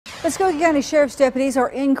Muskogee County Sheriff's deputies are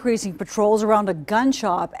increasing patrols around a gun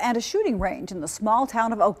shop and a shooting range in the small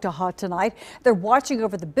town of Oktaha tonight. They're watching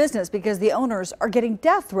over the business because the owners are getting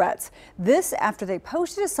death threats. This after they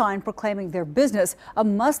posted a sign proclaiming their business a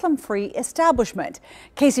Muslim-free establishment.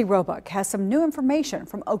 Casey Roebuck has some new information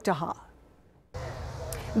from Oktaha.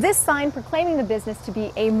 This sign proclaiming the business to be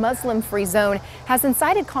a Muslim-free zone has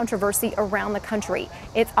incited controversy around the country.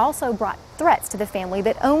 It's also brought threats to the family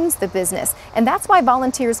that owns the business, and that's why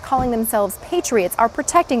volunteers calling themselves Patriots are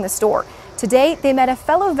protecting the store. Today, they met a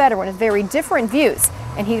fellow veteran with very different views,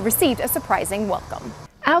 and he received a surprising welcome.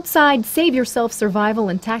 Outside Save Yourself survival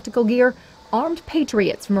and tactical gear, armed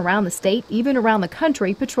patriots from around the state, even around the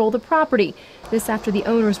country, patrol the property. This after the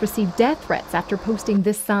owners received death threats after posting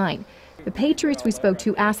this sign. The patriots we spoke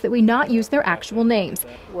to asked that we not use their actual names.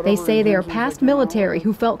 They say they are past military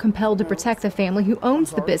who felt compelled to protect the family who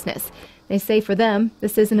owns the business. They say for them,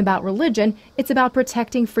 this isn't about religion, it's about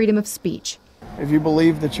protecting freedom of speech. If you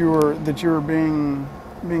believe that you were being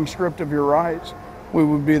stripped of your rights, we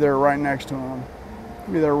would be there right next to them.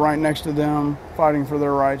 Be there right next to them, fighting for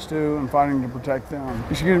their rights too, and fighting to protect them.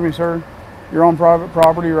 Excuse me, sir. You're on private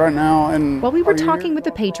property right now, and while we were talking with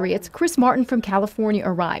the Patriots, Chris Martin from California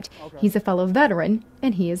arrived. He's a fellow veteran,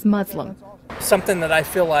 and he is Muslim. Something that I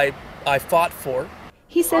feel I fought for.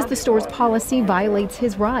 He says the store's policy violates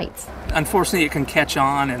his rights. Unfortunately, it can catch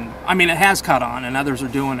on, and I mean, it has caught on, and others are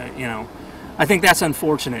doing it. You know, I think that's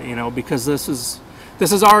unfortunate. You know, because this is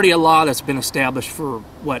already a law that's been established for,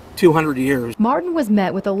 what, 200 years. Martin was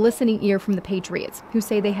met with a listening ear from the Patriots, who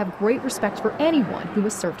say they have great respect for anyone who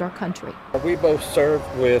has served our country. We both served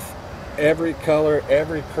with every color,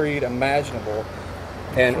 every creed imaginable,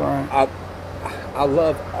 and I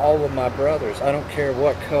love all of my brothers. I don't care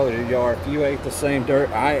what color you are. If you ate the same dirt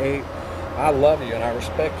I ate, I love you and I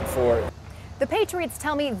respect you for it. The Patriots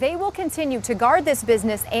tell me they will continue to guard this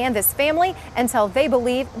business and this family until they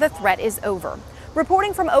believe the threat is over.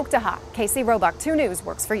 Reporting from Oktaha, Casey Roebuck, 2 News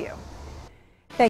works for you.